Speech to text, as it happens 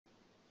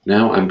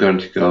Now I'm going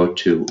to go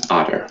to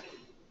Otter.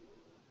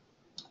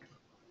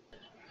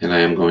 And I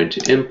am going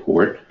to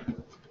import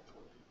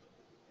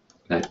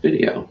that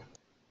video.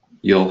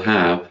 You'll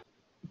have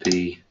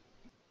the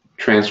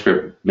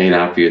transcript made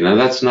out for you. Now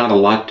that's not a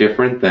lot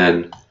different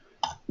than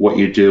what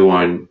you do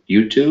on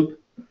YouTube,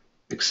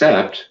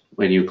 except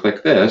when you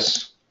click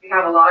this. We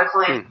have a lot of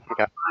clients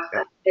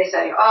that they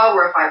say, oh,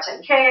 we're a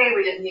 510K,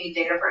 we didn't need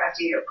data for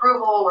FDA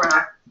approval, we're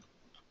not.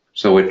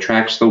 So it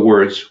tracks the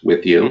words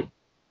with you.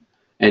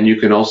 And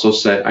you can also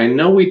set, I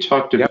know we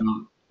talked about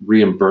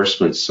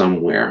reimbursement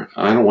somewhere.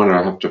 I don't want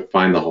to have to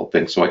find the whole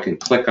thing, so I can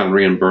click on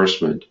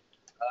reimbursement.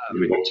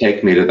 And it will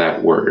take me to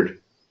that word.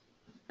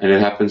 And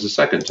it happens a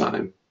second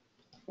time,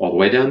 all the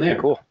way down there.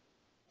 Cool.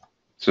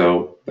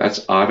 So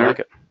that's Otter, I like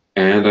it.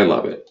 and I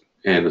love it.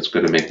 And it's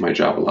going to make my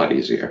job a lot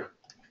easier.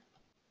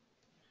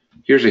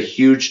 Here's a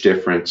huge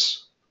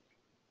difference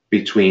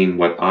between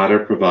what Otter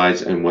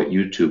provides and what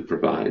YouTube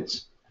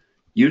provides.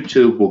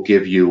 YouTube will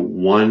give you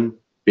one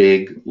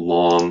big,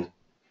 long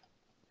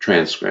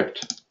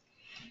transcript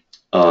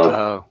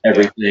of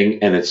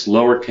everything, and it's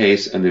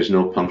lowercase, and there's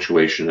no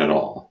punctuation at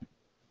all.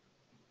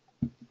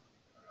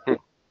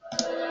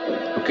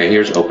 Okay,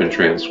 here's open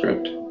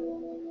transcript.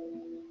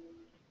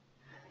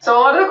 So a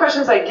lot of the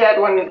questions I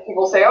get when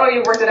people say, oh,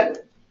 you worked at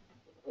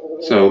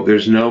a... So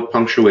there's no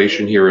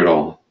punctuation here at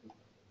all.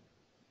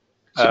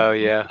 So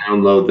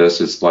download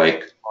this, it's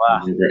like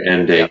never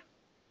ending.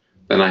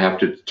 Then I have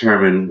to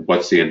determine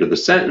what's the end of the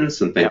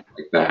sentence and things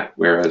like that.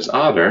 Whereas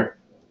Otter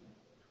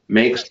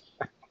makes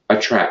a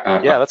track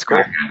that's cool.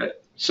 at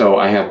it. So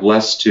I have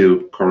less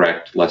to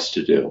correct, less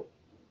to do.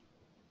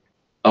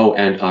 Oh,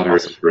 and Otter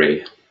is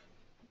free.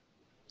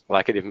 I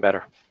like it even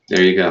better.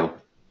 There you go.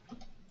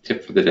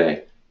 Tip for the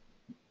day.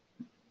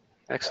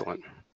 Excellent.